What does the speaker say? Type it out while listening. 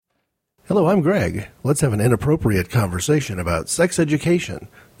Hello, I'm Greg. Let's have an inappropriate conversation about sex education,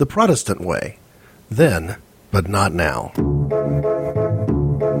 the Protestant way. Then, but not now.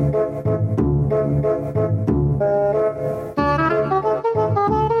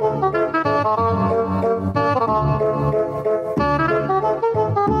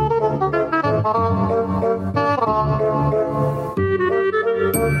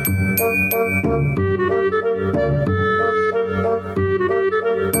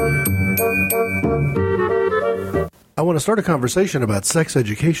 I want to start a conversation about sex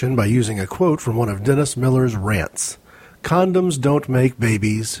education by using a quote from one of Dennis Miller's rants. Condoms don't make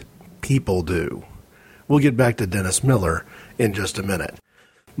babies, people do. We'll get back to Dennis Miller in just a minute.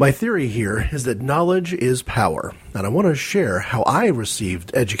 My theory here is that knowledge is power, and I want to share how I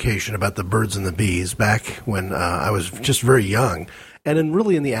received education about the birds and the bees back when I was just very young, and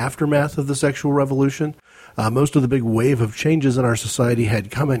in the aftermath of the sexual revolution. Most of the big wave of changes in our society had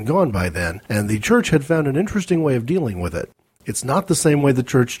come and gone by then, and the church had found an interesting way of dealing with it. It's not the same way the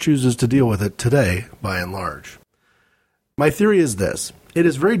church chooses to deal with it today, by and large. My theory is this. It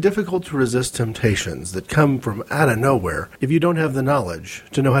is very difficult to resist temptations that come from out of nowhere if you don't have the knowledge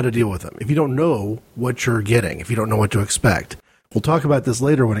to know how to deal with them, if you don't know what you're getting, if you don't know what to expect. We'll talk about this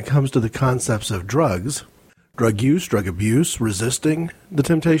later when it comes to the concepts of drugs. Drug use, drug abuse, resisting the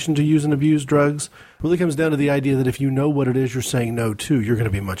temptation to use and abuse drugs really comes down to the idea that if you know what it is you're saying no to, you're going to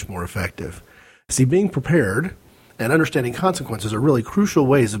be much more effective. See, being prepared and understanding consequences are really crucial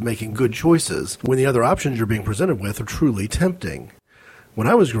ways of making good choices when the other options you're being presented with are truly tempting. When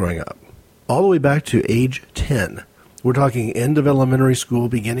I was growing up, all the way back to age 10, we're talking end of elementary school,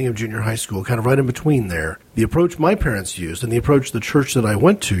 beginning of junior high school, kind of right in between there, the approach my parents used and the approach the church that I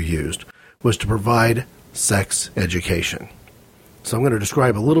went to used was to provide sex education. So I'm going to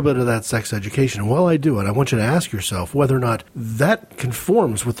describe a little bit of that sex education. And while I do it, I want you to ask yourself whether or not that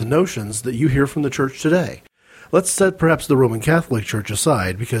conforms with the notions that you hear from the church today. Let's set perhaps the Roman Catholic Church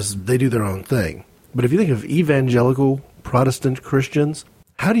aside because they do their own thing. But if you think of evangelical Protestant Christians,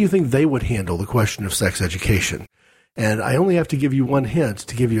 how do you think they would handle the question of sex education? And I only have to give you one hint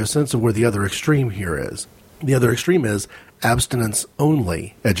to give you a sense of where the other extreme here is. The other extreme is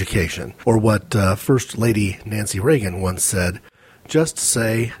abstinence-only education, or what First Lady Nancy Reagan once said, just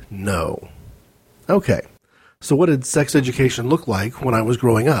say no. Okay, so what did sex education look like when I was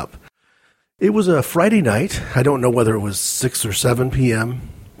growing up? It was a Friday night. I don't know whether it was 6 or 7 p.m.,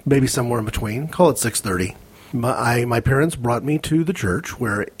 maybe somewhere in between. Call it 6:30. My parents brought me to the church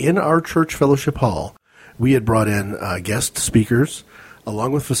where in our church fellowship hall, we had brought in guest speakers,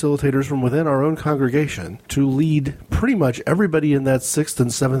 along with facilitators from within our own congregation, to lead pretty much everybody in that 6th and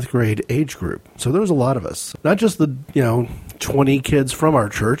 7th grade age group. So there was a lot of us. Not just the, 20 kids from our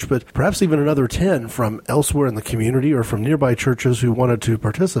church, but perhaps even another 10 from elsewhere in the community or from nearby churches who wanted to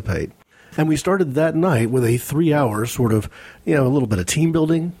participate. And we started that night with a 3-hour sort of, a little bit of team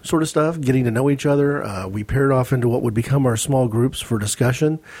building sort of stuff, getting to know each other. We paired off into what would become our small groups for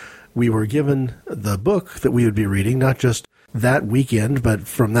discussion. We were given the book that we would be reading, not just that weekend, but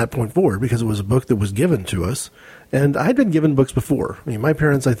from that point forward, because it was a book that was given to us. And I'd been given books before. My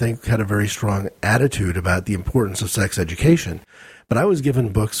parents, I think, had a very strong attitude about the importance of sex education. But I was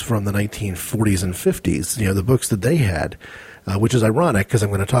given books from the 1940s and 50s, the books that they had, which is ironic because I'm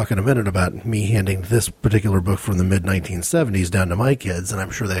going to talk in a minute about me handing this particular book from the mid-1970s down to my kids, and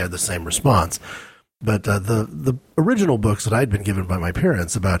I'm sure they had the same response. But the original books that I'd been given by my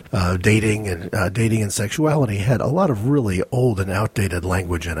parents about dating and sexuality had a lot of really old and outdated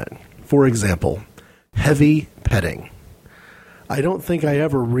language in it. For example, heavy petting. I don't think I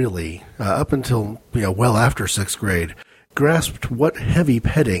ever really, up until well after 6th grade, grasped what heavy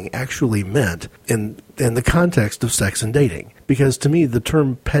petting actually meant in the context of sex and dating. Because to me, the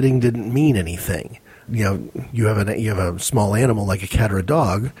term petting didn't mean anything. You have a small animal like a cat or a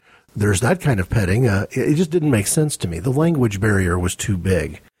dog. There's that kind of petting. It just didn't make sense to me. The language barrier was too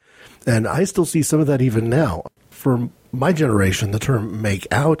big. And I still see some of that even now. For my generation, the term make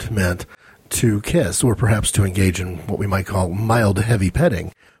out meant to kiss or perhaps to engage in what we might call mild heavy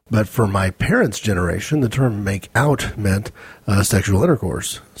petting. But for my parents' generation, the term make out meant sexual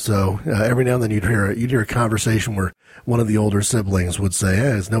intercourse. So every now and then you'd hear a conversation where one of the older siblings would say,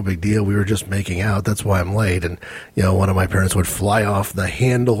 it's no big deal. We were just making out. That's why I'm late. And, one of my parents would fly off the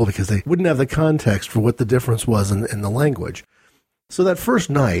handle because they wouldn't have the context for what the difference was in the language. So that first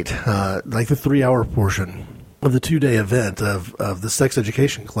night, like the 3-hour portion of the 2-day event of the sex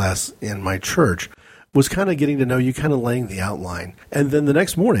education class in my church, was kind of getting to know you, kind of laying the outline. And then the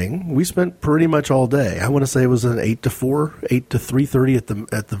next morning, we spent pretty much all day. I want to say it was an 8 to 4, 8 to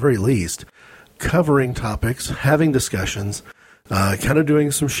 3:30 at the very least, covering topics, having discussions, kind of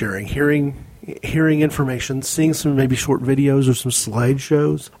doing some sharing, hearing information, seeing some maybe short videos or some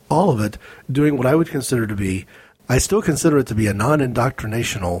slideshows, all of it doing what I would consider to be, I still consider it to be a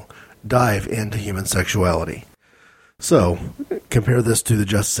non-indoctrinational dive into human sexuality. So, compare this to the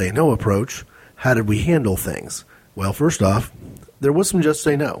Just Say No approach. How did we handle things? Well, first off, there was some Just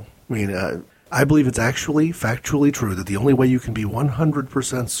Say No. I mean, I believe it's actually factually true that the only way you can be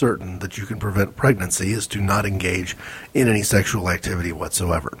 100% certain that you can prevent pregnancy is to not engage in any sexual activity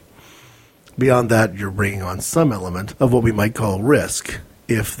whatsoever. Beyond that, you're bringing on some element of what we might call risk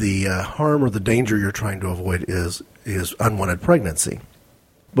if the harm or the danger you're trying to avoid is unwanted pregnancy.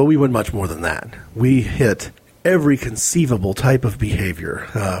 But we went much more than that. We hit every conceivable type of behavior,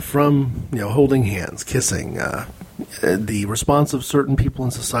 from holding hands, kissing, the response of certain people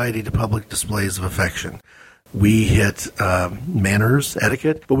in society to public displays of affection. We hit manners,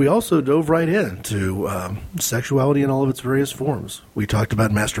 etiquette, but we also dove right into sexuality in all of its various forms. We talked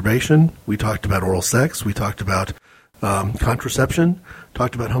about masturbation, we talked about oral sex, we talked about contraception,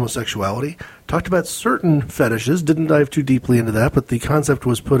 talked about homosexuality, talked about certain fetishes, didn't dive too deeply into that, but the concept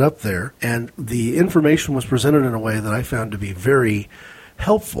was put up there, and the information was presented in a way that I found to be very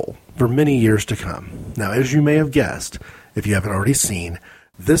helpful for many years to come. Now, as you may have guessed, if you haven't already seen,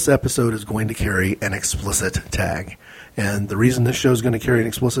 this episode is going to carry an explicit tag. And the reason this show is going to carry an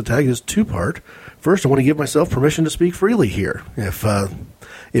explicit tag is two-part. First, I want to give myself permission to speak freely here.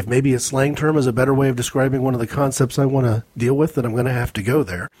 If maybe a slang term is a better way of describing one of the concepts I want to deal with, then I'm going to have to go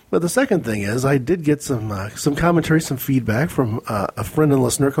there. But the second thing is I did get some commentary, some feedback from a friend and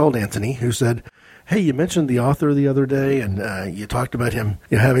listener called Anthony, who said, hey, you mentioned the author the other day, and you talked about him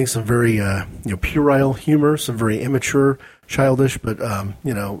having some very puerile humor, some very immature, childish, but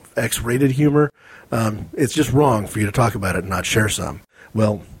X-rated humor. It's just wrong for you to talk about it and not share some.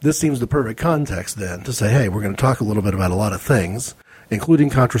 Well, this seems the perfect context then to say, hey, we're going to talk a little bit about a lot of things, including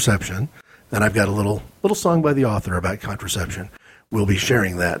contraception, and I've got a little song by the author about contraception. We'll be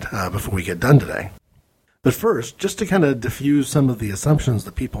sharing that before we get done today. But first, just to kind of diffuse some of the assumptions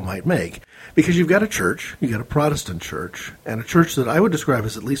that people might make, because you've got a church, you've got a Protestant church, and a church that I would describe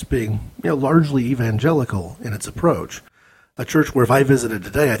as at least being largely evangelical in its approach. A church where if I visited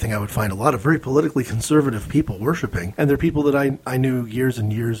today, I think I would find a lot of very politically conservative people worshiping, and they're people that I knew years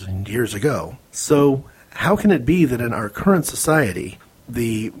and years and years ago. So how can it be that in our current society,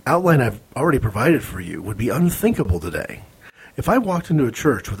 the outline I've already provided for you would be unthinkable today? If I walked into a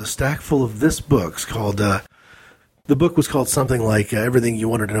church with a stack full of this books called, the book was called something like Everything You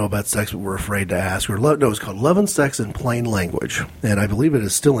Wanted to Know About Sex But Were Afraid to Ask, it was called Love and Sex in Plain Language, and I believe it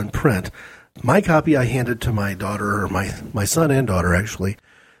is still in print. My copy I handed to my daughter, or my son and daughter actually,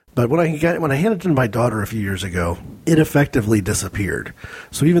 but when I handed it to my daughter a few years ago, it effectively disappeared.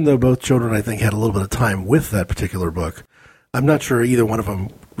 So even though both children, I think, had a little bit of time with that particular book, I'm not sure either one of them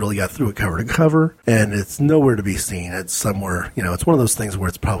really got through it cover to cover, and it's nowhere to be seen. It's somewhere, it's one of those things where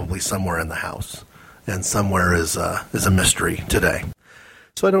it's probably somewhere in the house, and somewhere is a mystery today.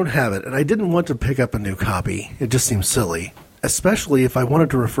 So I don't have it, and I didn't want to pick up a new copy. It just seems silly, especially if I wanted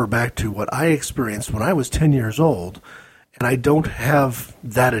to refer back to what I experienced when I was 10 years old, and I don't have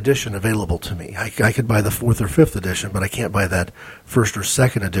that edition available to me. I could buy the 4th or 5th edition, but I can't buy that 1st or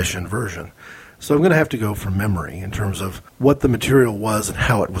 2nd edition version. So I'm going to have to go from memory in terms of what the material was and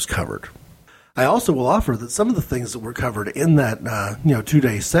how it was covered. I also will offer that some of the things that were covered in that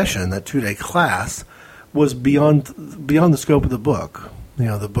 2-day session, that 2-day class, was beyond the scope of the book.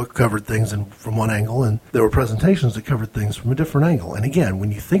 The book covered things from one angle, and there were presentations that covered things from a different angle. And again,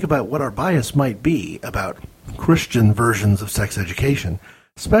 when you think about what our bias might be about Christian versions of sex education,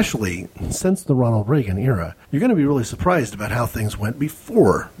 especially since the Ronald Reagan era, you're going to be really surprised about how things went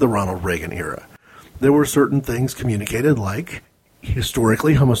before the Ronald Reagan era. There were certain things communicated, like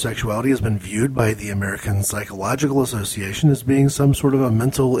historically homosexuality has been viewed by the American Psychological Association as being some sort of a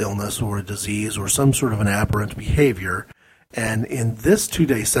mental illness or a disease or some sort of an aberrant behavior. And in this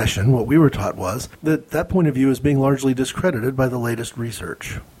 2-day session, what we were taught was that point of view is being largely discredited by the latest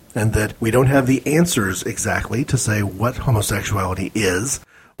research, and that we don't have the answers exactly to say what homosexuality is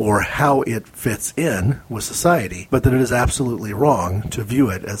or how it fits in with society, but that it is absolutely wrong to view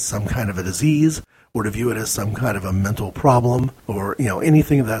it as some kind of a disease or to view it as some kind of a mental problem or,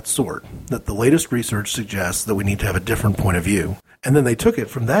 anything of that sort, that the latest research suggests that we need to have a different point of view. And then they took it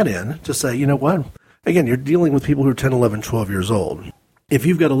from that end to say, you know what? Again, you're dealing with people who are 10, 11, 12 years old. If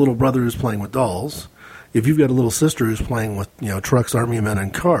you've got a little brother who's playing with dolls, if you've got a little sister who's playing with, trucks, army men,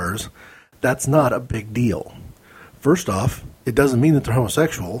 and cars, that's not a big deal. First off, it doesn't mean that they're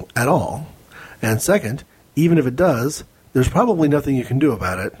homosexual at all. And second, even if it does, there's probably nothing you can do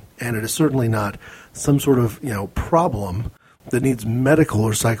about it, and it is certainly not some sort of, problem that needs medical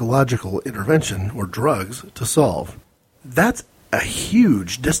or psychological intervention or drugs to solve. That's a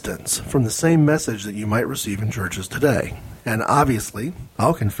huge distance from the same message that you might receive in churches today. And obviously,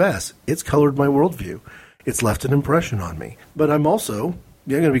 I'll confess, it's colored my worldview. It's left an impression on me. But I'm also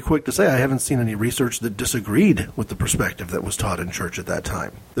going to be quick to say I haven't seen any research that disagreed with the perspective that was taught in church at that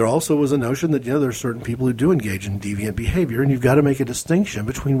time. There also was a notion that, there are certain people who do engage in deviant behavior, and you've got to make a distinction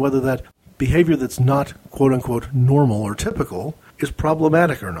between whether that behavior that's not, quote-unquote, normal or typical is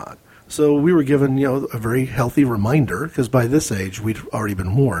problematic or not. So we were given, a very healthy reminder, because by this age we'd already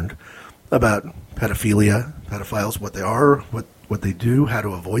been warned about pedophilia, pedophiles, what they are, what they do, how to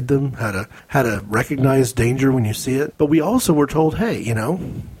avoid them, how to recognize danger when you see it. But we also were told, hey,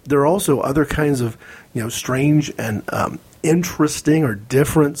 there are also other kinds of, strange and interesting or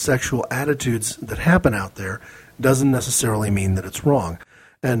different sexual attitudes that happen out there. Doesn't necessarily mean that it's wrong.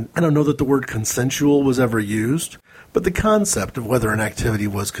 And I don't know that the word consensual was ever used, but the concept of whether an activity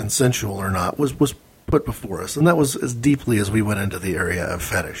was consensual or not was put before us, and that was as deeply as we went into the area of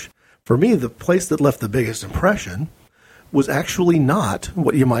fetish. For me, the place that left the biggest impression was actually not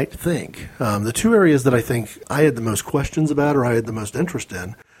what you might think. The two areas that I think I had the most questions about or I had the most interest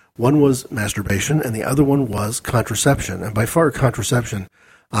in, one was masturbation and the other one was contraception. And by far, contraception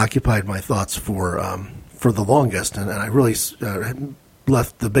occupied my thoughts for the longest, and I really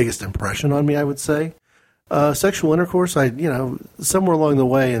left the biggest impression on me, I would say. Sexual intercourse, somewhere along the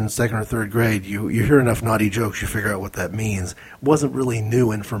way in second or third grade, you hear enough naughty jokes, you figure out what that means. It wasn't really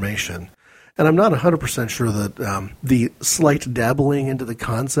new information. And I'm not 100% sure that the slight dabbling into the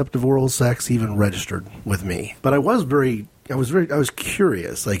concept of oral sex even registered with me. But I was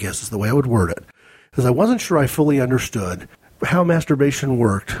curious, I guess is the way I would word it, because I wasn't sure I fully understood how masturbation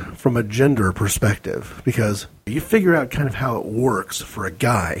worked from a gender perspective, because you figure out kind of how it works for a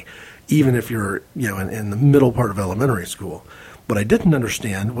guy, even if you're, in the middle part of elementary school. What I didn't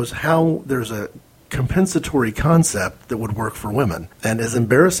understand was how there's a compensatory concept that would work for women. And as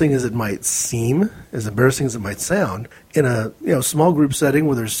embarrassing as it might seem, as embarrassing as it might sound, in a small group setting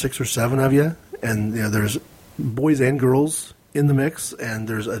where there's 6 or 7 of you, and there's boys and girls in the mix, and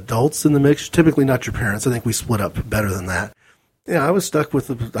there's adults in the mix, typically not your parents. I think we split up better than that. I was stuck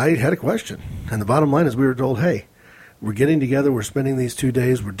with I had a question. And the bottom line is we were told, hey, we're getting together, we're spending these 2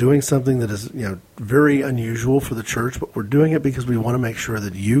 days, we're doing something that is, very unusual for the church, but we're doing it because we want to make sure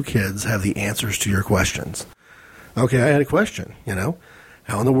that you kids have the answers to your questions. Okay, I had a question,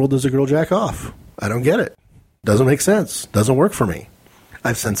 how in the world does a girl jack off? I don't get it. Doesn't make sense. Doesn't work for me.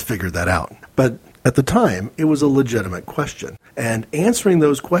 I've since figured that out. But at the time, it was a legitimate question. And answering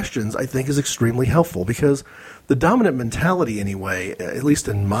those questions, I think, is extremely helpful because the dominant mentality anyway, at least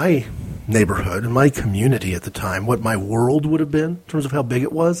in my neighborhood, in my community at the time, what my world would have been in terms of how big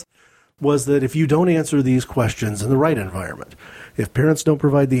it was that if you don't answer these questions in the right environment, if parents don't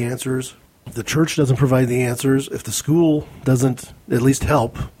provide the answers, if the church doesn't provide the answers, if the school doesn't at least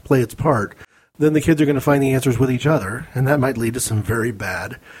help play its part, then the kids are going to find the answers with each other, and that might lead to some very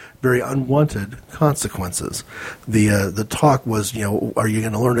bad, very unwanted consequences. The talk was, are you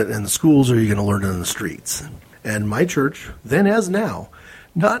going to learn it in the schools or are you going to learn it in the streets? And my church, then as now,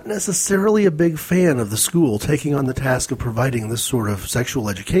 not necessarily a big fan of the school taking on the task of providing this sort of sexual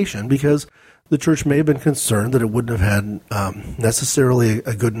education because the church may have been concerned that it wouldn't have had necessarily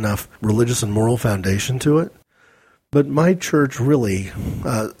a good enough religious and moral foundation to it. But my church really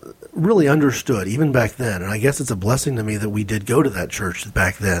understood, even back then, and I guess it's a blessing to me that we did go to that church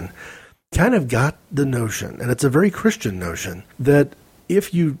back then, kind of got the notion, and it's a very Christian notion, that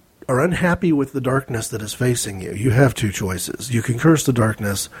if you are unhappy with the darkness that is facing you, you have 2 choices. You can curse the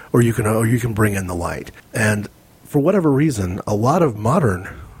darkness, or you can bring in the light. And for whatever reason, a lot of modern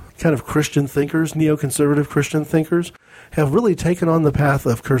kind of Christian thinkers, neoconservative Christian thinkers, have really taken on the path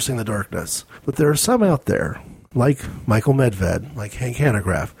of cursing the darkness. But there are some out there, like Michael Medved, like Hank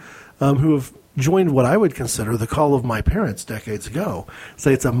Hanegraaff, who have joined what I would consider the call of my parents decades ago.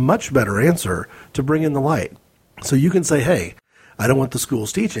 Say it's a much better answer to bring in the light. So you can say, hey, I don't want the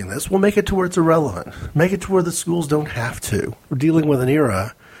schools teaching this. We'll make it to where it's irrelevant. Make it to where the schools don't have to. We're dealing with an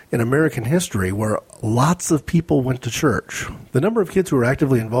era in American history where lots of people went to church. The number of kids who were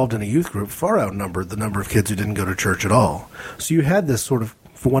actively involved in a youth group far outnumbered the number of kids who didn't go to church at all. So you had this sort of,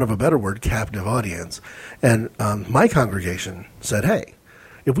 for want of a better word, captive audience. And my congregation said, hey,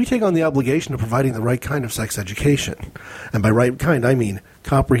 if we take on the obligation of providing the right kind of sex education, and by right kind I mean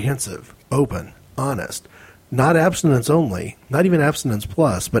comprehensive, open, honest, not abstinence only, not even abstinence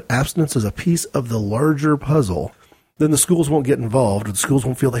plus, but abstinence as a piece of the larger puzzle, then the schools won't get involved, or the schools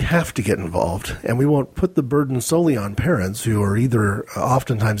won't feel they have to get involved, and we won't put the burden solely on parents who are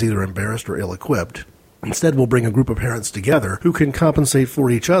oftentimes either embarrassed or ill-equipped Instead, we'll bring a group of parents together who can compensate for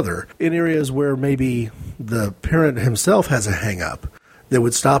each other in areas where maybe the parent himself has a hang-up that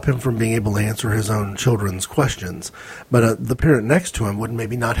would stop him from being able to answer his own children's questions. But the parent next to him would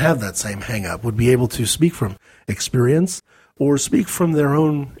maybe not have that same hang-up, would be able to speak from experience or speak from their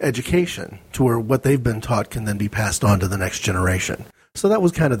own education to where what they've been taught can then be passed on to the next generation. So that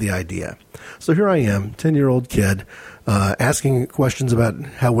was kind of the idea. So here I am, 10-year-old kid, asking questions about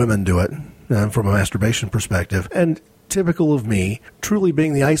how women do it from a masturbation perspective, and typical of me, truly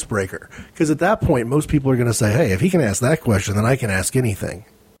being the icebreaker. Because at that point, most people are going to say, hey, if he can ask that question, then I can ask anything.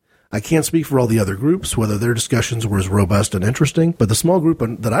 I can't speak for all the other groups, whether their discussions were as robust and interesting, but the small group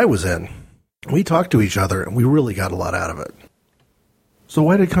that I was in, we talked to each other, and we really got a lot out of it. So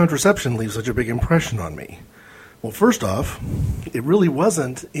why did contraception leave such a big impression on me? Well, first off, it really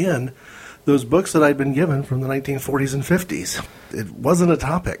wasn't in those books that I'd been given from the 1940s and 50s. It wasn't a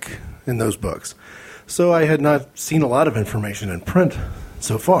topic in those books. So I had not seen a lot of information in print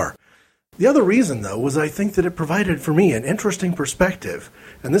so far. The other reason, though, was I think that it provided for me an interesting perspective.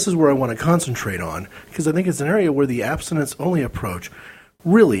 And this is where I want to concentrate on, because I think it's an area where the abstinence-only approach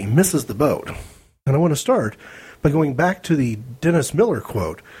really misses the boat. And I want to start by going back to the Dennis Miller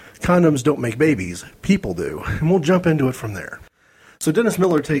quote, "Condoms don't make babies, people do." And we'll jump into it from there. So Dennis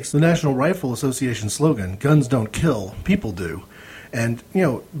Miller takes the National Rifle Association slogan, "Guns don't kill, people do," and,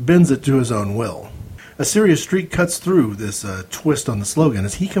 bends it to his own will. A serious streak cuts through this twist on the slogan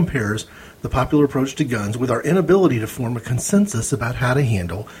as he compares the popular approach to guns with our inability to form a consensus about how to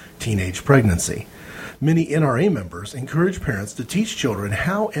handle teenage pregnancy. Many NRA members encourage parents to teach children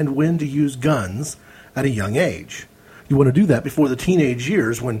how and when to use guns at a young age. You want to do that before the teenage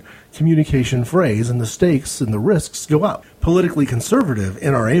years when communication frays and the stakes and the risks go up. Politically conservative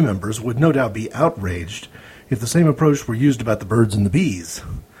NRA members would no doubt be outraged if the same approach were used about the birds and the bees.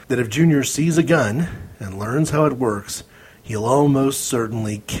 That if Junior sees a gun and learns how it works, he'll almost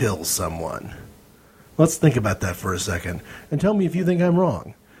certainly kill someone. Let's think about that for a second and tell me if you think I'm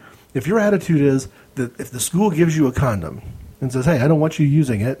wrong. If your attitude is that if the school gives you a condom and says, hey, I don't want you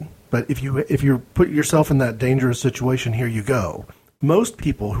using it, but if you put yourself in that dangerous situation, here you go. Most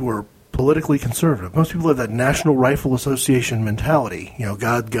people who are politically conservative, most people who have that National Rifle Association mentality,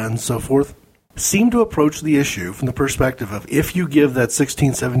 God, guns, so forth, seem to approach the issue from the perspective of if you give that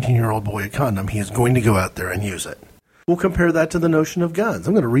 16, 17-year-old boy a condom, he is going to go out there and use it. We'll compare that to the notion of guns.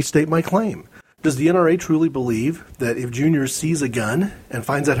 I'm going to restate my claim. Does the NRA truly believe that if Junior sees a gun and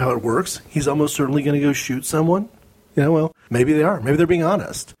finds out how it works, he's almost certainly going to go shoot someone? Well, maybe they are. Maybe they're being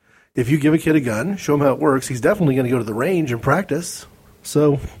honest. If you give a kid a gun, show him how it works, he's definitely going to go to the range and practice.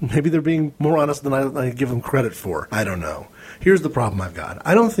 So maybe they're being more honest than I give them credit for. I don't know. Here's the problem I've got.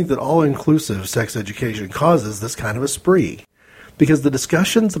 I don't think that all-inclusive sex education causes this kind of a spree, because the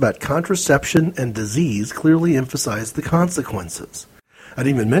discussions about contraception and disease clearly emphasize the consequences. I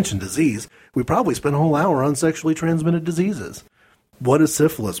didn't even mention disease. We probably spent a whole hour on sexually transmitted diseases. What is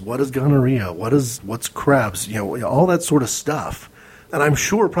syphilis? What is gonorrhea? What's crabs? All that sort of stuff. And I'm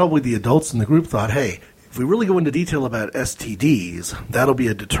sure probably the adults in the group thought, hey, if we really go into detail about STDs, that'll be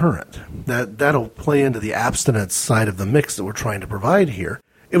a deterrent. That'll play into the abstinence side of the mix that we're trying to provide here.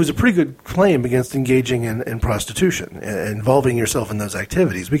 It was a pretty good claim against engaging in prostitution, involving yourself in those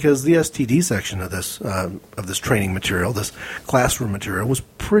activities, because the STD section of this training material, this classroom material, was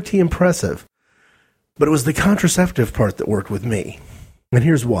pretty impressive. But it was the contraceptive part that worked with me. And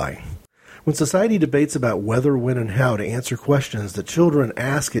here's why. When society debates about whether, when, and how to answer questions that children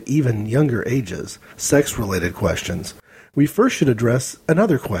ask at even younger ages, sex-related questions, we first should address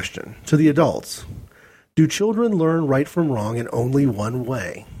another question to the adults. Do children learn right from wrong in only one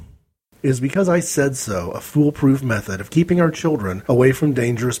way? Is because I said so a foolproof method of keeping our children away from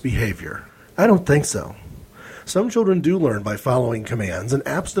dangerous behavior? I don't think so. Some children do learn by following commands, and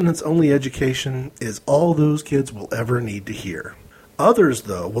abstinence-only education is all those kids will ever need to hear. Others,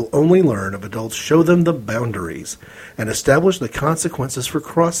 though, will only learn if adults show them the boundaries and establish the consequences for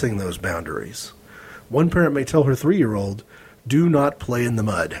crossing those boundaries. One parent may tell her 3-year-old, do not play in the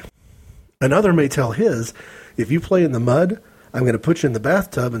mud. Another may tell his, if you play in the mud, I'm going to put you in the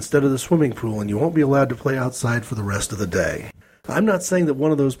bathtub instead of the swimming pool, and you won't be allowed to play outside for the rest of the day. I'm not saying that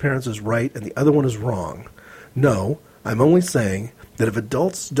one of those parents is right and the other one is wrong. No, I'm only saying that if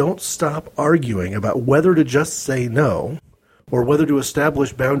adults don't stop arguing about whether to just say no, or whether to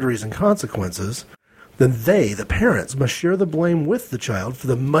establish boundaries and consequences, then they, the parents, must share the blame with the child for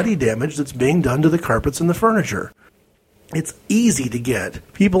the muddy damage that's being done to the carpets and the furniture. It's easy to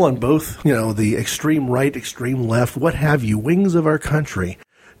get people on both, the extreme right, extreme left, what have you, wings of our country,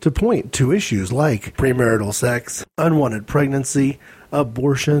 to point to issues like premarital sex, unwanted pregnancy,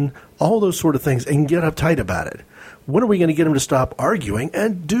 abortion, all those sort of things, and get uptight about it. When are we going to get them to stop arguing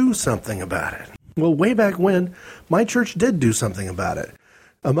and do something about it? Well, way back when, my church did do something about it.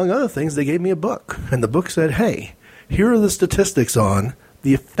 Among other things, they gave me a book, and the book said, hey, here are the statistics on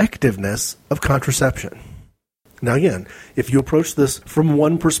the effectiveness of contraception. Now again, if you approach this from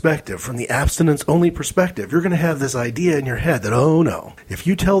one perspective, from the abstinence-only perspective, you're going to have this idea in your head that, oh no, if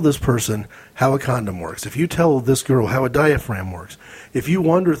you tell this person how a condom works, if you tell this girl how a diaphragm works, if you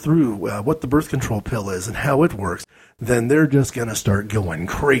wander through what the birth control pill is and how it works, then they're just going to start going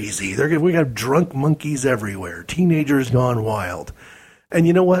crazy. We got drunk monkeys everywhere, teenagers gone wild. And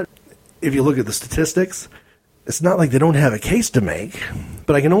you know what? If you look at the statistics, it's not like they don't have a case to make,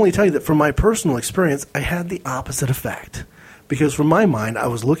 but I can only tell you that from my personal experience, I had the opposite effect. Because from my mind, I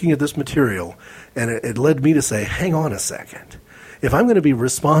was looking at this material, and it led me to say, hang on a second. If I'm going to be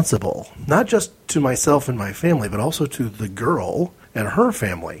responsible, not just to myself and my family, but also to the girl and her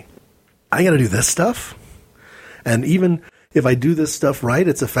family, I got to do this stuff. And even if I do this stuff right,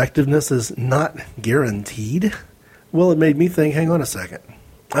 its effectiveness is not guaranteed. Well, it made me think, hang on a second.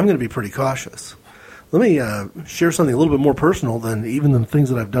 I'm going to be pretty cautious. Let me share something a little bit more personal than even the things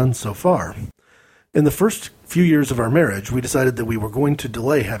that I've done so far. In the first few years of our marriage, we decided that we were going to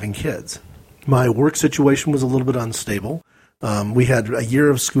delay having kids. My work situation was a little bit unstable. We had a year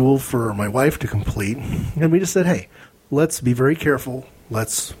of school for my wife to complete, and we just said, hey, let's be very careful.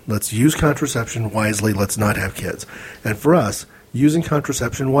 Let's use contraception wisely. Let's not have kids. And for us, using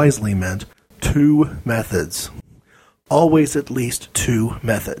contraception wisely meant 2 methods. Always at least 2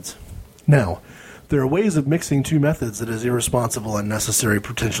 methods. Now, there are ways of mixing 2 methods that is irresponsible, unnecessary,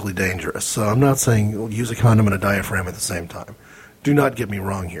 potentially dangerous. So I'm not saying use a condom and a diaphragm at the same time. Do not get me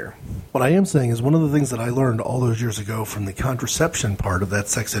wrong here. What I am saying is one of the things that I learned all those years ago from the contraception part of that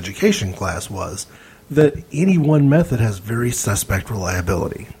sex education class was that any one method has very suspect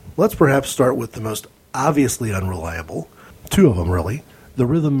reliability. Let's perhaps start with the most obviously unreliable, 2 of them really, the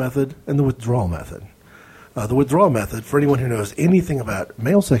rhythm method and the withdrawal method. The withdrawal method, for anyone who knows anything about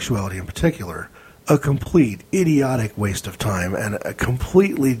male sexuality in particular, a complete idiotic waste of time and a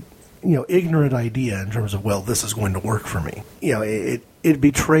completely, ignorant idea in terms of, well, this is going to work for me. It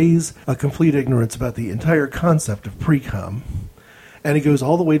betrays a complete ignorance about the entire concept of pre-cum, and it goes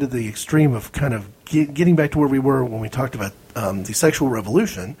all the way to the extreme of kind of getting back to where we were when we talked about the sexual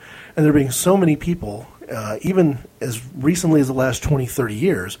revolution, and there being so many people, even as recently as the last 20, 30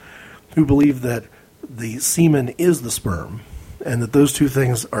 years, who believe that the semen is the sperm, and that those 2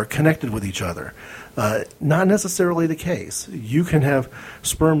 things are connected with each other. Not necessarily the case. You can have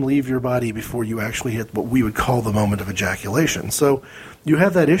sperm leave your body before you actually hit what we would call the moment of ejaculation. So you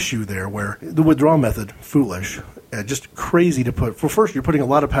have that issue there where the withdrawal method, foolish, just crazy to put. Well, first, you're putting a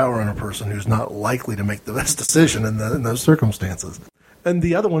lot of power on a person who's not likely to make the best decision in those circumstances. And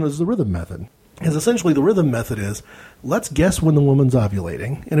the other one is the rhythm method. Because essentially the rhythm method is, let's guess when the woman's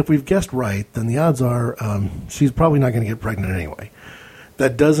ovulating, and if we've guessed right, then the odds are she's probably not going to get pregnant anyway.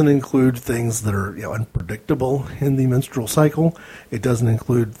 That doesn't include things that are unpredictable in the menstrual cycle. It doesn't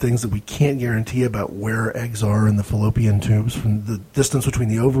include things that we can't guarantee about where eggs are in the fallopian tubes, from the distance between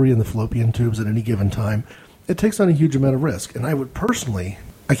the ovary and the fallopian tubes at any given time. It takes on a huge amount of risk, and I would personally,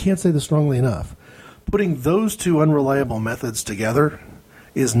 I can't say this strongly enough, putting those 2 unreliable methods together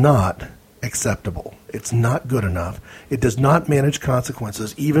is not acceptable. It's not good enough. It does not manage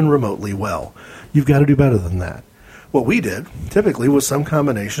consequences even remotely well. You've got to do better than that. What we did, typically, was some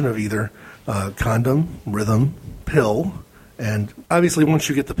combination of either condom, rhythm, pill, and obviously once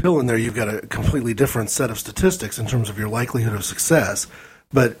you get the pill in there, you've got a completely different set of statistics in terms of your likelihood of success.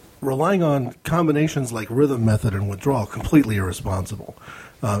 But relying on combinations like rhythm method and withdrawal, completely irresponsible.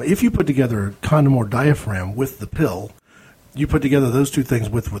 If you put together a condom or diaphragm with the pill, you put together those 2 things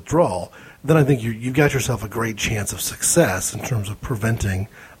with withdrawal, then I think you've got yourself a great chance of success in terms of preventing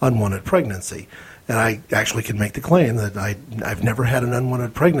unwanted pregnancy. And I actually can make the claim that I've never had an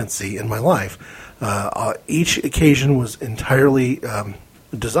unwanted pregnancy in my life. Each occasion was entirely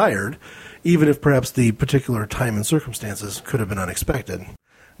desired, even if perhaps the particular time and circumstances could have been unexpected.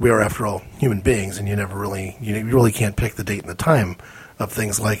 We are, after all, human beings, and you really can't pick the date and the time of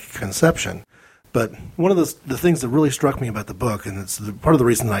things like conception. But one of the things that really struck me about the book, and it's part of the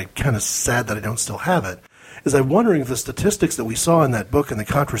reason that I'm kind of sad that I don't still have it, is I'm wondering if the statistics that we saw in that book in the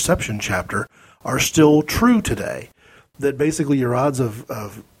contraception chapter are still true today. That basically your odds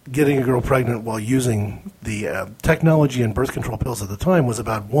of getting a girl pregnant while using the technology and birth control pills at the time was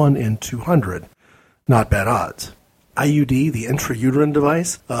about 1 in 200. Not bad odds. IUD, the intrauterine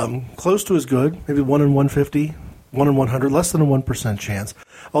device, close to as good, maybe 1 in 150, 1 in 100, less than a 1% chance.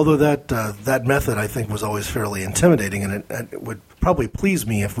 Although that method, I think, was always fairly intimidating, and it would probably please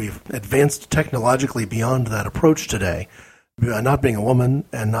me if we've advanced technologically beyond that approach today. Not being a woman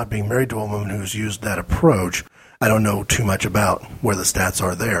and not being married to a woman who's used that approach, I don't know too much about where the stats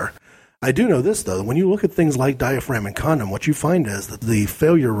are there. I do know this, though. When you look at things like diaphragm and condom, what you find is that the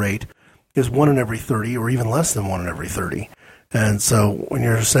failure rate is 1 in every 30 or even less than 1 in every 30. And so when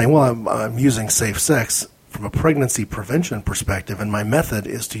you're saying, well, I'm using safe sex from a pregnancy prevention perspective, and my method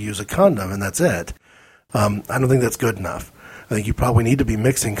is to use a condom, and that's it, I don't think that's good enough. I think you probably need to be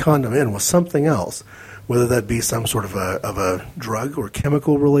mixing condom in with something else, whether that be some sort of a drug or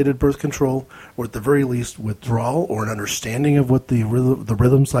chemical-related birth control, or at the very least withdrawal or an understanding of what the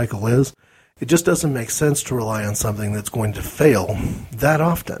rhythm cycle is. It just doesn't make sense to rely on something that's going to fail that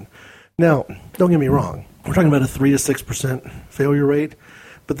often. Now, don't get me wrong. We're talking about a 3 to 6% failure rate,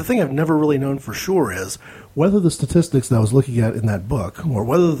 but the thing I've never really known for sure is whether the statistics that I was looking at in that book, or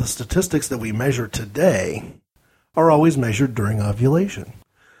whether the statistics that we measure today are always measured during ovulation.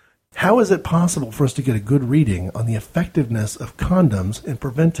 How is it possible for us to get a good reading on the effectiveness of condoms in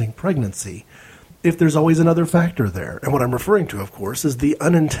preventing pregnancy if there's always another factor there? And what I'm referring to, of course, is the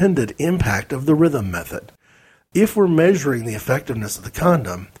unintended impact of the rhythm method. If we're measuring the effectiveness of the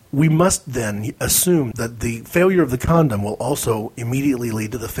condom, we must then assume that the failure of the condom will also immediately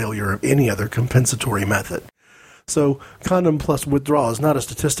lead to the failure of any other compensatory method. So condom plus withdrawal is not a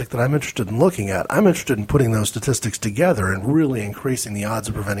statistic that I'm interested in looking at. I'm interested in putting those statistics together and really increasing the odds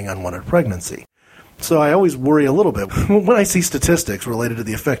of preventing unwanted pregnancy. So I always worry a little bit when I see statistics related to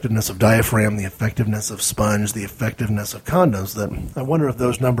the effectiveness of diaphragm, the effectiveness of sponge, the effectiveness of condoms, that I wonder if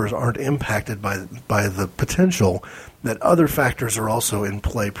those numbers aren't impacted by the potential that other factors are also in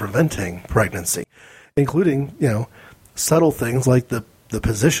play preventing pregnancy, including, subtle things like the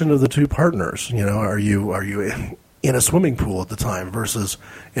position of the two partners. Are you in a swimming pool at the time versus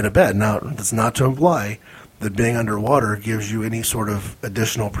in a bed? Now, that's not to imply that being underwater gives you any sort of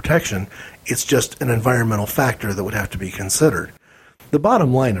additional protection. It's just an environmental factor that would have to be considered. The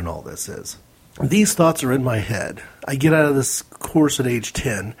bottom line in all this is, these thoughts are in my head. I get out of this course at age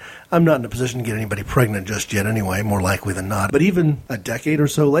 10. I'm not in a position to get anybody pregnant just yet anyway, more likely than not. But even a decade or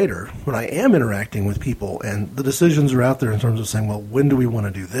so later, when I am interacting with people and the decisions are out there in terms of saying, well, when do we want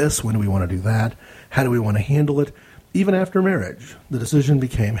to do this? When do we want to do that? How do we want to handle it? Even after marriage, the decision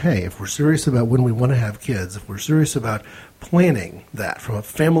became, hey, if we're serious about when we want to have kids, if we're serious about planning that from a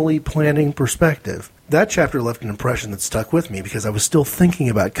family planning perspective, that chapter left an impression that stuck with me because I was still thinking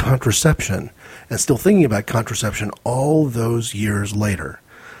about contraception and still thinking about contraception all those years later.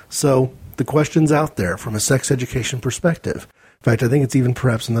 So the question's out there from a sex education perspective. In fact, I think it's even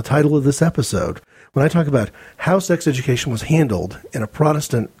perhaps in the title of this episode. When I talk about how sex education was handled in a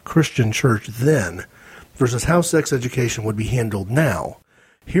Protestant Christian church then versus how sex education would be handled now,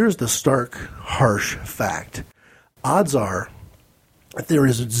 here's the stark, harsh fact. Odds are that there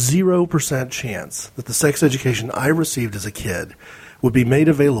is a 0% chance that the sex education I received as a kid would be made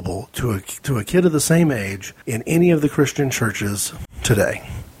available to a kid of the same age in any of the Christian churches today.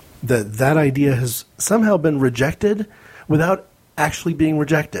 That idea has somehow been rejected without actually being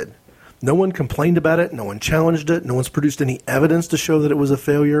rejected. No one complained about it. No one challenged it. No one's produced any evidence to show that it was a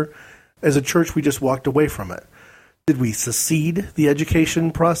failure. As a church, we just walked away from it. Did we secede the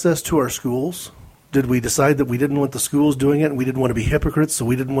education process to our schools? Did we decide that we didn't want the schools doing it and we didn't want to be hypocrites, so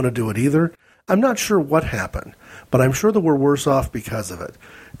we didn't want to do it either? I'm not sure what happened, but I'm sure that we're worse off because of it.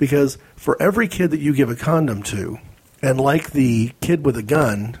 Because for every kid that you give a condom to, and like the kid with a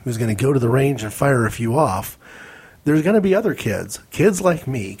gun who's going to go to the range and fire a few off, there's going to be other kids like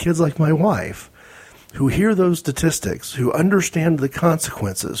me, kids like my wife, who hear those statistics, who understand the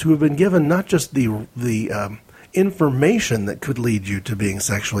consequences, who have been given not just the information that could lead you to being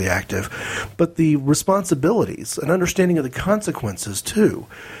sexually active, but the responsibilities and understanding of the consequences too.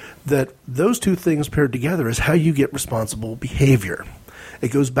 That those two things paired together is how you get responsible behavior. It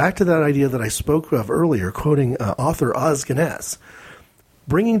goes back to that idea that I spoke of earlier, quoting author Os Guinness,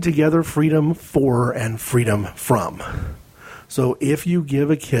 bringing together freedom for and freedom from. So if you give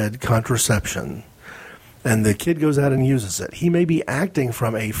a kid contraception, and the kid goes out and uses it, he may be acting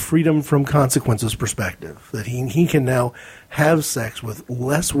from a freedom from consequences perspective, that he can now have sex with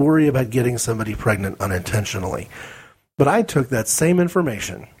less worry about getting somebody pregnant unintentionally. But I took that same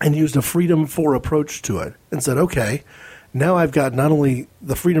information and used a freedom for approach to it and said, okay, now I've got not only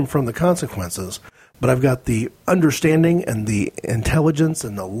the freedom from the consequences, but I've got the understanding and the intelligence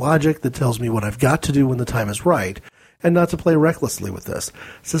and the logic that tells me what I've got to do when the time is right, and not to play recklessly with this.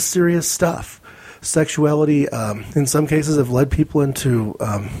 This is serious stuff. Sexuality, in some cases, have led people into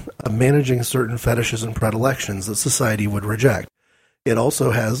managing certain fetishes and predilections that society would reject. It also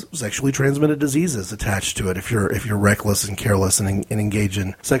has sexually transmitted diseases attached to it if you're reckless and careless and engage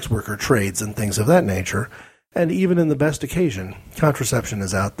in sex worker trades and things of that nature. And even in the best occasion, contraception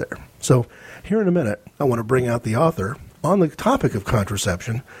is out there. So here in a minute, I want to bring out the author on the topic of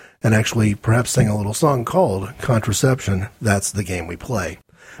contraception and actually perhaps sing a little song called Contraception, That's the Game We Play.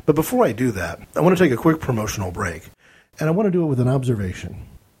 But before I do that, I want to take a quick promotional break. And I want to do it with an observation.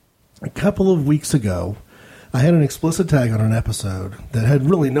 A couple of weeks ago, I had an explicit tag on an episode that had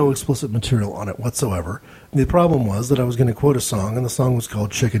really no explicit material on it whatsoever. The problem was that I was going to quote a song, and the song was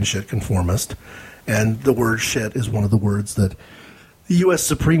called Chicken Shit Conformist. And the word shit is one of the words that the U.S.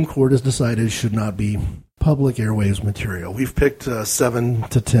 Supreme Court has decided should not be public airwaves material. We've picked 7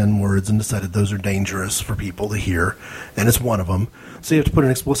 to 10 words and decided those are dangerous for people to hear, and it's one of them. So you have to put an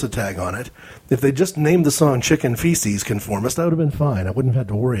explicit tag on it. If they just named the song Chicken Feces Conformist, that would have been fine. I wouldn't have had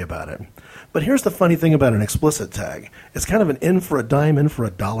to worry about it. But here's the funny thing about an explicit tag. It's kind of an in for a dime, in for a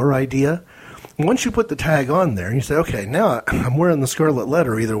dollar idea. Once you put the tag on there and you say, okay, now I'm wearing the scarlet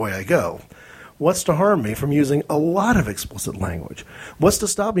letter either way I go. What's to harm me from using a lot of explicit language? What's to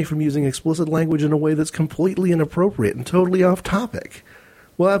stop me from using explicit language in a way that's completely inappropriate and totally off topic?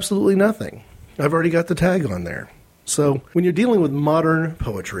 Well, absolutely nothing. I've already got the tag on there. So when you're dealing with modern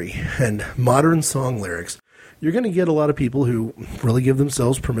poetry and modern song lyrics, you're going to get a lot of people who really give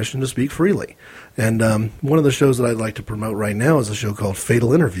themselves permission to speak freely. And one of the shows that I'd like to promote right now is a show called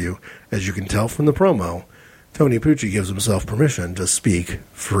Fatal Interview. As you can tell from the promo, Tony Pucci gives himself permission to speak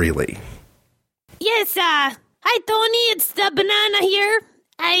freely. Yes, hi Tony, it's the Banana here.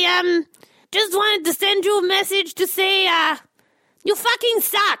 I just wanted to send you a message to say you fucking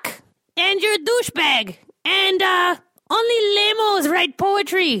suck and you're a douchebag and only lamos write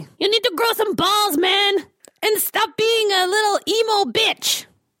poetry. You need to grow some balls, man, and stop being a little emo bitch.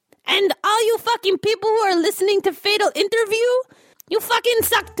 And all you fucking people who are listening to Fatal Interview, you fucking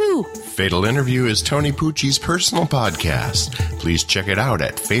suck too. Fatal Interview is Tony Pucci's personal podcast. Please check it out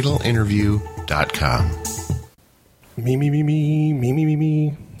at fatalinterview.com.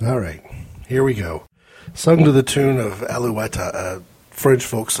 Me. All right, here we go. Sung to the tune of Alouette, a French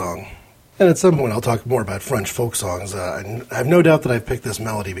folk song. And at some point I'll talk more about French folk songs. I have no doubt that I've picked this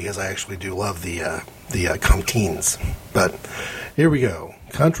melody because I actually do love the comptines. But here we go.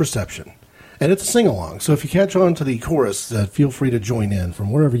 Contraception. And it's a sing-along, so if you catch on to the chorus, feel free to join in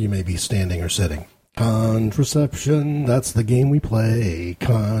from wherever you may be standing or sitting. Contraception, that's the game we play.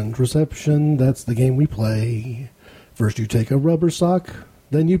 Contraception, that's the game we play. First you take a rubber sock,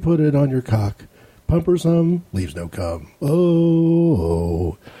 then you put it on your cock. Pump her some, leaves no cum.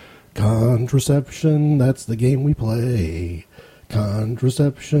 Oh, contraception, that's the game we play.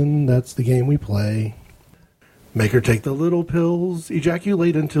 Contraception, that's the game we play. Make her take the little pills,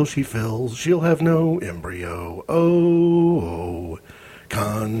 ejaculate until she fills. She'll have no embryo. Oh,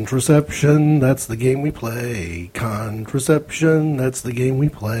 contraception, that's the game we play. Contraception, that's the game we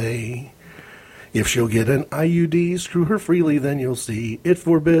play. If she'll get an IUD, screw her freely, then you'll see. It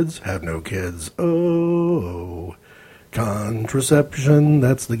forbids, have no kids. Oh, contraception,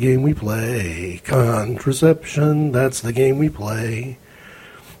 that's the game we play. Contraception, that's the game we play.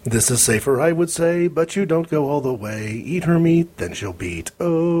 This is safer, I would say, but you don't go all the way. Eat her meat, then she'll beat.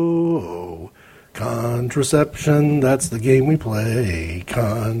 Oh, contraception, that's the game we play.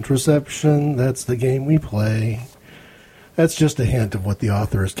 Contraception, that's the game we play. That's just a hint of what the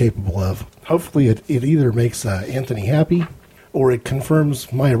author is capable of. Hopefully it either makes Anthony happy, or it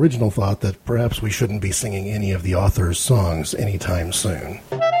confirms my original thought that perhaps we shouldn't be singing any of the author's songs anytime soon.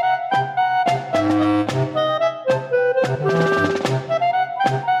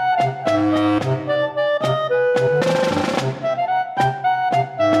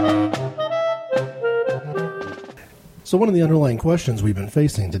 So one of the underlying questions we've been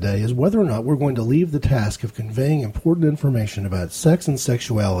facing today is whether or not we're going to leave the task of conveying important information about sex and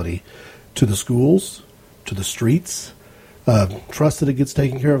sexuality to the schools, to the streets, trust that it gets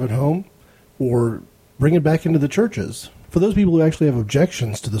taken care of at home, or bring it back into the churches. For those people who actually have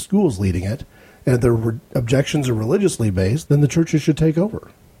objections to the schools leading it, and if their objections are religiously based, then the churches should take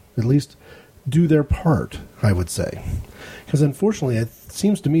over. At least do their part, I would say. Because unfortunately, it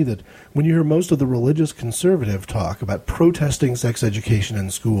seems to me that when you hear most of the religious conservative talk about protesting sex education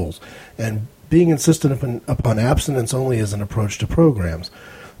in schools and being insistent upon abstinence only as an approach to programs,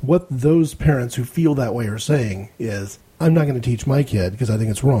 what those parents who feel that way are saying is, I'm not going to teach my kid because I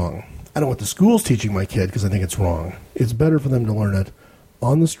think it's wrong. I don't want the schools teaching my kid because I think it's wrong. It's better for them to learn it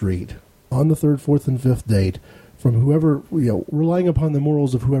on the street, on the third, fourth, and fifth date, from whoever, relying upon the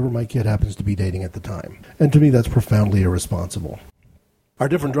morals of whoever my kid happens to be dating at the time. And to me, that's profoundly irresponsible. Our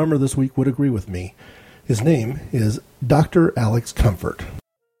different drummer this week would agree with me. His name is Dr. Alex Comfort.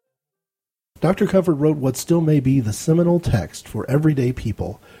 Dr. Comfort wrote what still may be the seminal text for everyday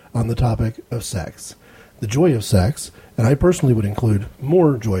people on the topic of sex. The joy of sex, and I personally would include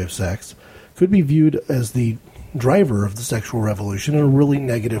more joy of sex, could be viewed as the driver of the sexual revolution in a really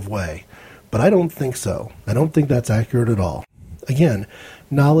negative way. But I don't think so. I don't think that's accurate at all. Again,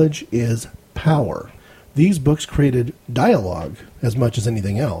 knowledge is power. These books created dialogue as much as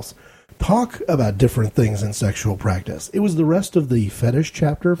anything else. Talk about different things in sexual practice. It was the rest of the fetish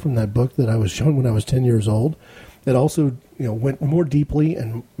chapter from that book that I was shown when I was 10 years old that also went more deeply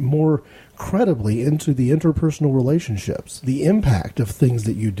and more credibly into the interpersonal relationships, the impact of things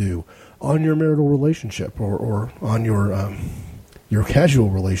that you do on your marital relationship or on your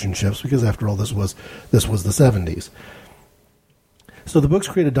casual relationships, because after all, this was the 70s. So the books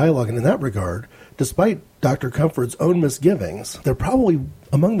created dialogue, and in that regard, despite Dr. Comfort's own misgivings, they're probably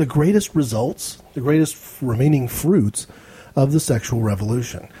among the greatest results, the greatest remaining fruits of the sexual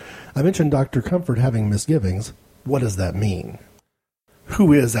revolution. I mentioned Dr. Comfort having misgivings. What does that mean?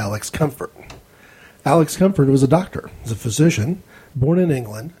 Who is Alex Comfort? Alex Comfort was a doctor. He's a physician, born in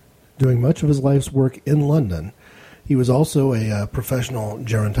England, doing much of his life's work in London. He was also a professional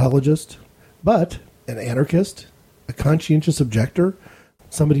gerontologist, but an anarchist, a conscientious objector,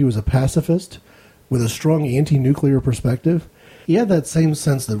 somebody who was a pacifist with a strong anti-nuclear perspective. He had that same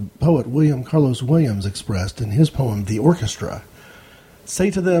sense that poet William Carlos Williams expressed in his poem, The Orchestra. Say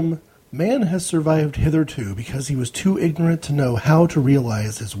to them, man has survived hitherto because he was too ignorant to know how to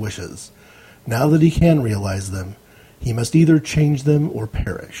realize his wishes. Now that he can realize them, he must either change them or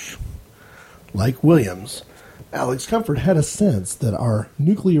perish. Like Williams, Alex Comfort had a sense that our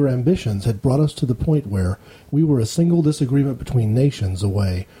nuclear ambitions had brought us to the point where we were a single disagreement between nations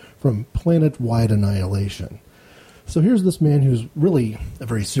away from planet-wide annihilation. So here's this man who's really a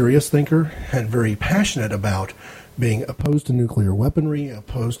very serious thinker and very passionate about being opposed to nuclear weaponry,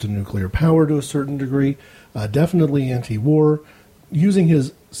 opposed to nuclear power to a certain degree, definitely anti-war, using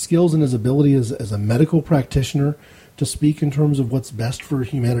his skills and his ability as a medical practitioner to speak in terms of what's best for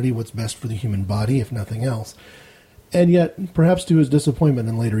humanity, what's best for the human body, if nothing else. And yet, perhaps to his disappointment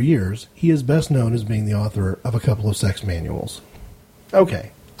in later years, he is best known as being the author of a couple of sex manuals.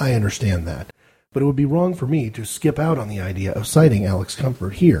 Okay, I understand that. But it would be wrong for me to skip out on the idea of citing Alex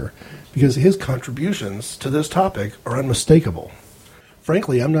Comfort here, because his contributions to this topic are unmistakable.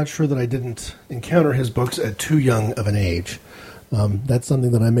 Frankly, I'm not sure that I didn't encounter his books at too young of an age. That's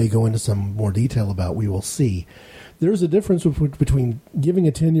something that I may go into some more detail about. We will see. There's a difference between giving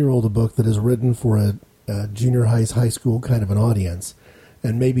a 10-year-old a book that is written for a junior high school kind of an audience,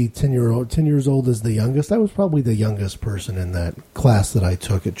 and maybe 10 years old is the youngest. I was probably the youngest person in that class that I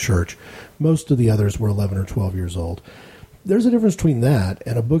took at church. Most of the others were 11 or 12 years old. There's a difference between that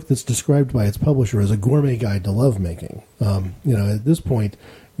and a book that's described by its publisher as a gourmet guide to lovemaking. At this point,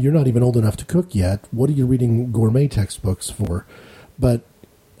 you're not even old enough to cook yet. What are you reading gourmet textbooks for? But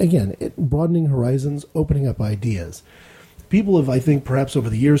again, broadening horizons, opening up ideas. People have, I think, perhaps over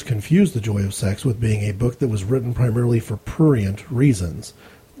the years confused The Joy of Sex with being a book that was written primarily for prurient reasons.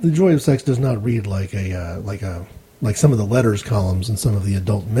 The Joy of Sex does not read like some of the letters columns in some of the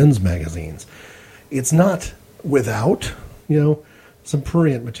adult men's magazines. It's not without, some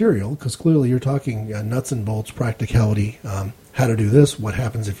prurient material, because clearly you're talking nuts and bolts, practicality, how to do this, what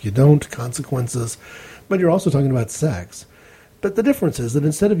happens if you don't, consequences, but you're also talking about sex. But the difference is that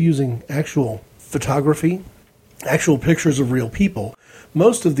instead of using actual photography, actual pictures of real people,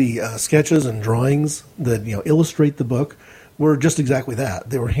 most of the sketches and drawings that illustrate the book were just exactly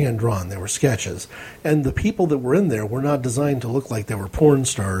that. They were hand-drawn. They were sketches. And the people that were in there were not designed to look like they were porn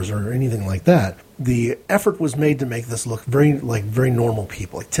stars or anything like that. The effort was made to make this look very normal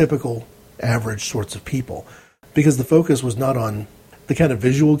people, like typical, average sorts of people, because the focus was not on the kind of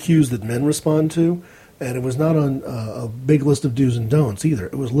visual cues that men respond to, and it was not on a big list of do's and don'ts either.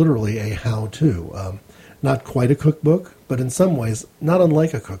 It was literally a how-to. Not quite a cookbook, but in some ways not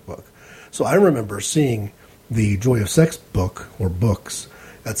unlike a cookbook. So I remember seeing the Joy of Sex book, or books,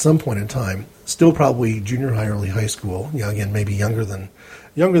 at some point in time, still probably junior high, early high school, again, maybe younger than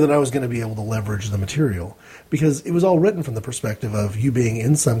I was going to be able to leverage the material, because it was all written from the perspective of you being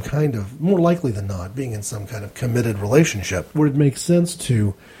in some kind of, more likely than not, being in some kind of committed relationship, where it makes sense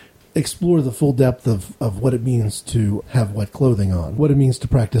to explore the full depth of what it means to have wet clothing on, what it means to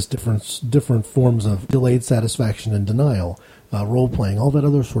practice different forms of delayed satisfaction and denial, role-playing, all that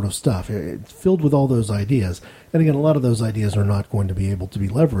other sort of stuff. It's filled with all those ideas. And again, a lot of those ideas are not going to be able to be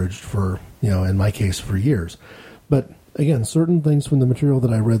leveraged for, in my case, for years. But again, certain things from the material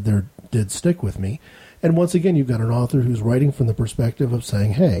that I read there did stick with me. And once again, you've got an author who's writing from the perspective of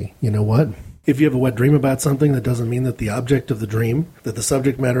saying, hey, you know what? If you have a wet dream about something, that doesn't mean that the object of the dream, that the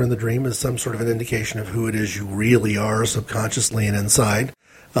subject matter in the dream is some sort of an indication of who it is you really are subconsciously and inside.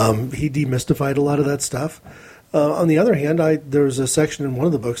 He demystified a lot of that stuff. On the other hand, there's a section in one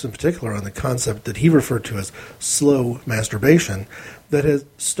of the books in particular on the concept that he referred to as slow masturbation that has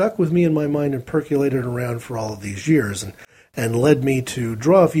stuck with me in my mind and percolated around for all of these years and led me to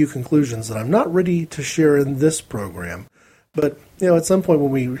draw a few conclusions that I'm not ready to share in this program. But, at some point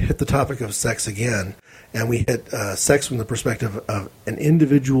when we hit the topic of sex again, and we hit sex from the perspective of an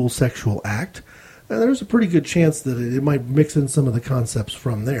individual sexual act, there's a pretty good chance that it might mix in some of the concepts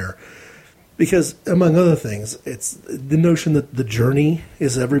from there. Because, among other things, it's the notion that the journey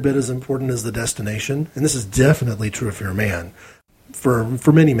is every bit as important as the destination, and this is definitely true if you're a man.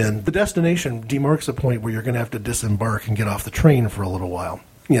 For many men, the destination demarks a point where you're going to have to disembark and get off the train for a little while.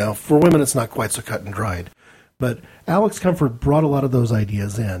 For women, it's not quite so cut and dried. But Alex Comfort brought a lot of those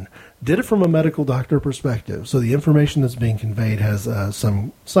ideas in, did it from a medical doctor perspective, so the information that's being conveyed has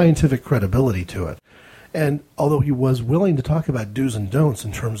some scientific credibility to it. And although he was willing to talk about do's and don'ts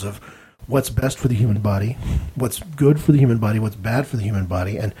in terms of what's best for the human body, what's good for the human body, what's bad for the human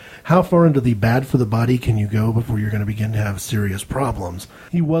body, and how far into the bad for the body can you go before you're going to begin to have serious problems,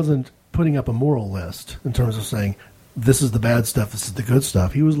 he wasn't putting up a moral list in terms of saying, this is the bad stuff, this is the good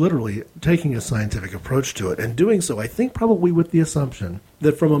stuff. He was literally taking a scientific approach to it, and doing so, I think, probably with the assumption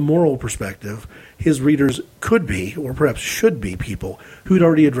that from a moral perspective, his readers could be, or perhaps should be, people who'd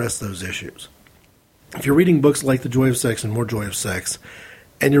already addressed those issues. If you're reading books like The Joy of Sex and More Joy of Sex,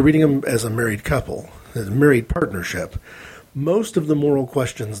 and you're reading them as a married couple, as a married partnership, most of the moral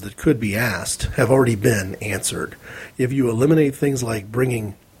questions that could be asked have already been answered. If you eliminate things like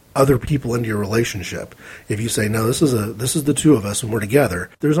bringing other people into your relationship, if you say, no, this is the two of us and we're together,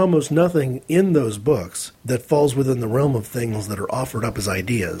 there's almost nothing in those books that falls within the realm of things that are offered up as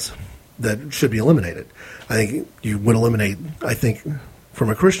ideas that should be eliminated. I think you would eliminate, from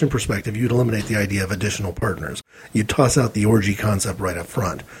a Christian perspective, you'd eliminate the idea of additional partners. You'd toss out the orgy concept right up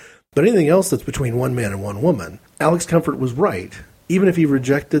front. But anything else that's between one man and one woman, Alex Comfort was right. Even if he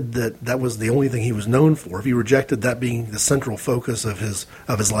rejected that was the only thing he was known for, if he rejected that being the central focus of his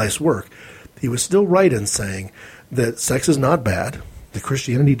life's work, he was still right in saying that sex is not bad, that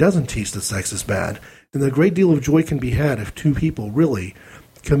Christianity doesn't teach that sex is bad, and that a great deal of joy can be had if two people really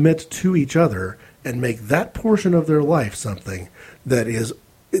commit to each other and make that portion of their life something that is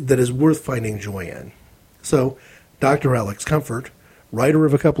worth finding joy in. So, Dr. Alex Comfort, writer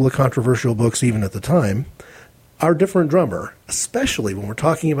of a couple of controversial books even at the time, our different drummer, especially when we're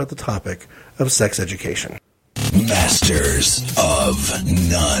talking about the topic of sex education. Masters of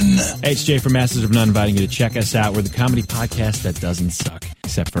None. Hey, it's Jay from Masters of None, inviting you to check us out. We're the comedy podcast that doesn't suck,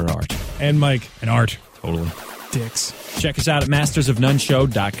 except for art. And Mike. And art. Totally. Dicks. Check us out at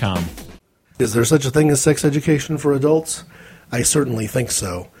mastersofnoneshow.com. Is there such a thing as sex education for adults? I certainly think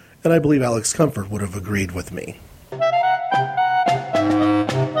so, and I believe Alex Comfort would have agreed with me.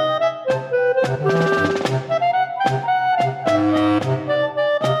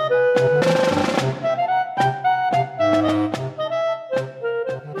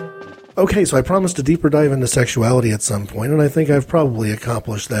 Okay, so I promised a deeper dive into sexuality at some point, and I think I've probably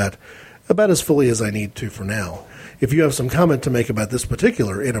accomplished that about as fully as I need to for now. If you have some comment to make about this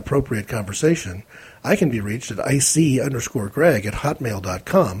particular inappropriate conversation, I can be reached at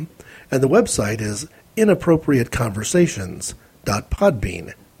ic_greg@hotmail.com, and the website is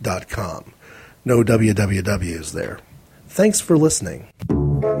inappropriateconversations.podbean.com. No wwws there. Thanks for listening.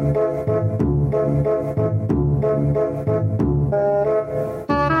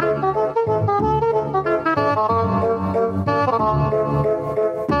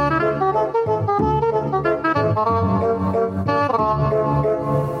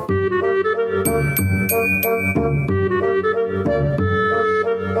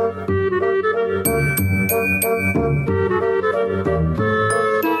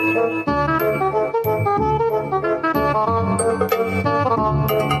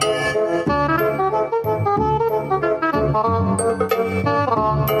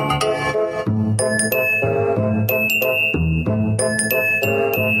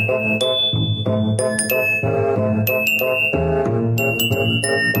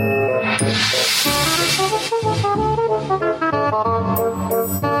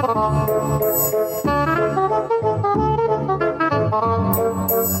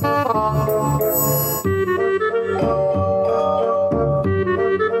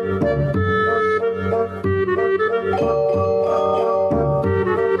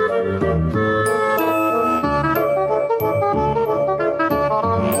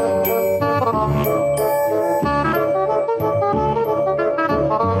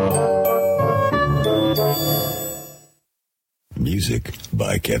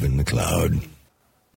 by Kevin MacLeod.